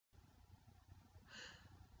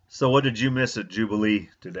So what did you miss at Jubilee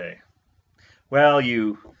today? Well,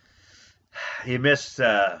 you missed,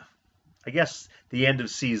 I guess, the end of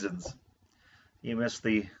seasons. You missed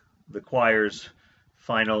the choir's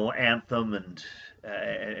final anthem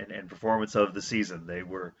and performance of the season. They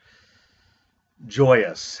were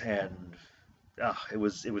joyous and it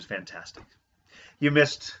was fantastic. You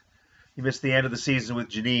missed you missed the end of the season with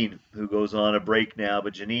Janine, who goes on a break now.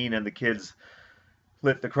 But Janine and the kids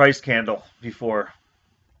lit the Christ candle before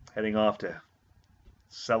heading off to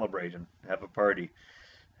celebrate and have a party.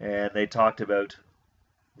 And they talked about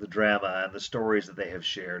the drama and the stories that they have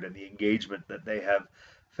shared and the engagement that they have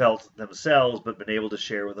felt themselves but been able to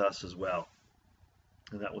share with us as well.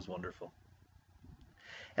 And that was wonderful.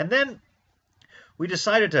 And then we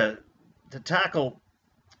decided to tackle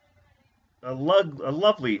a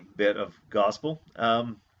lovely bit of gospel.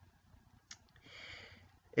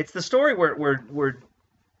 It's the story where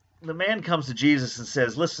the man comes to Jesus and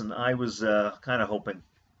says, "Listen, I was kind of hoping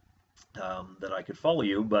that I could follow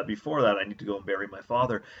you, but before that I need to go and bury my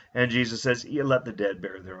father." And Jesus says, "You let the dead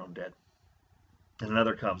bury their own dead." And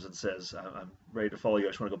another comes and says, "I'm ready to follow you. I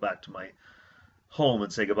just want to go back to my home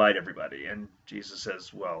and say goodbye to everybody." And Jesus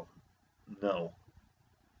says, "Well, no.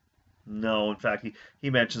 No." In fact, he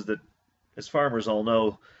mentions that, as farmers all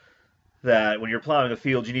know, that when you're plowing a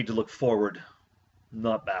field, you need to look forward,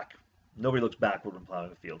 not back. Nobody looks backward when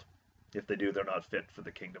plowing a field. If they do, they're not fit for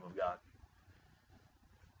the kingdom of God.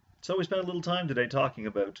 So we spent a little time today talking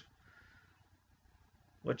about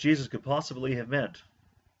what Jesus could possibly have meant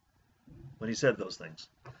when he said those things.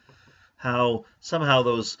 How somehow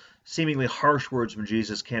those seemingly harsh words from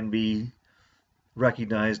Jesus can be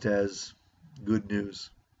recognized as good news.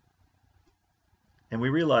 And we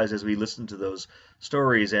realized as we listened to those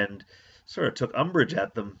stories and sort of took umbrage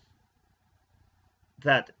at them,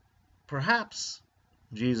 that perhaps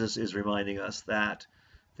Jesus is reminding us that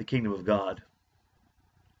the kingdom of God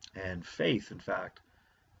and faith, in fact,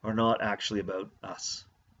 are not actually about us.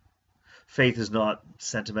 Faith is not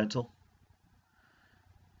sentimental.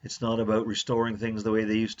 It's not about restoring things the way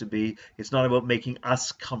they used to be. It's not about making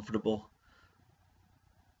us comfortable.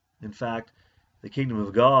 In fact, the kingdom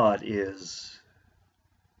of God is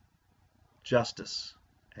justice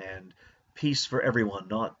and peace for everyone,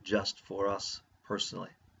 not just for us personally.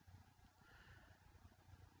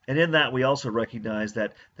 And in that, we also recognize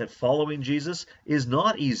that following Jesus is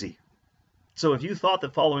not easy. So if you thought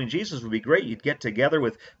that following Jesus would be great, you'd get together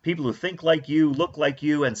with people who think like you, look like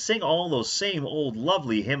you, and sing all those same old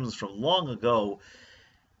lovely hymns from long ago,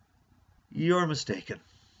 you're mistaken.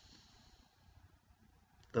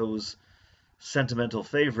 Those sentimental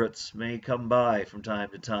favorites may come by from time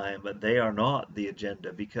to time, but they are not the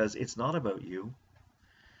agenda, because it's not about you.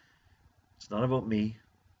 It's not about me.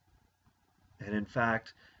 And in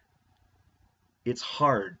fact, it's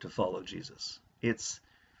hard to follow Jesus. It's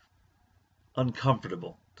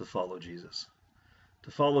uncomfortable to follow Jesus. To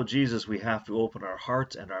follow Jesus, we have to open our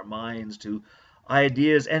hearts and our minds to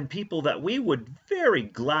ideas and people that we would very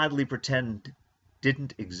gladly pretend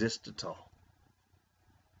didn't exist at all.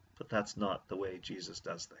 But that's not the way Jesus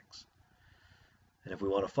does things. And if we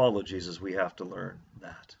want to follow Jesus, we have to learn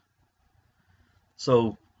that.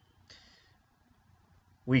 So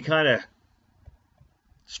we kind of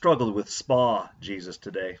struggled with spa Jesus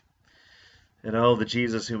today. You know, the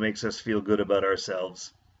Jesus who makes us feel good about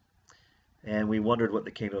ourselves. And we wondered what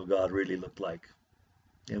the kingdom of God really looked like.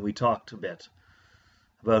 And we talked a bit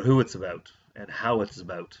about who it's about and how it's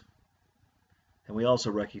about. And we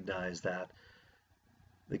also recognize that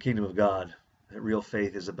the kingdom of God, that real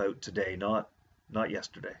faith is about today, not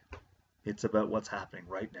yesterday. It's about what's happening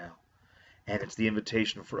right now. And it's the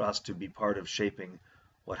invitation for us to be part of shaping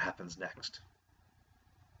what happens next.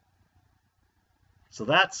 So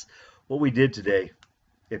that's what we did today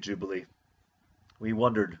at Jubilee. We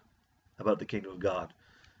wondered about the kingdom of God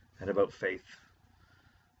and about faith.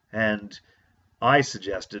 And I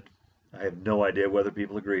suggested, I have no idea whether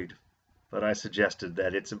people agreed, but I suggested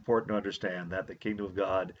that it's important to understand that the kingdom of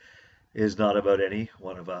God is not about any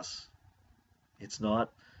one of us. It's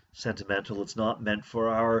not sentimental. It's not meant for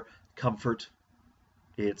our comfort.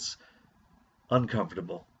 It's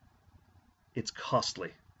uncomfortable. It's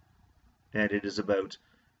costly. And it is about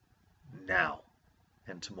now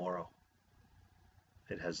and tomorrow.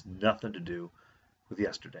 It has nothing to do with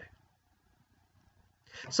yesterday.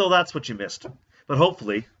 So that's what you missed. But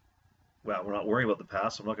hopefully, well, we're not worrying about the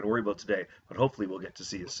past, so I'm not going to worry about today, but hopefully we'll get to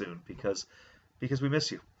see you soon because we miss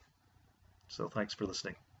you. So thanks for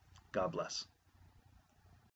listening. God bless.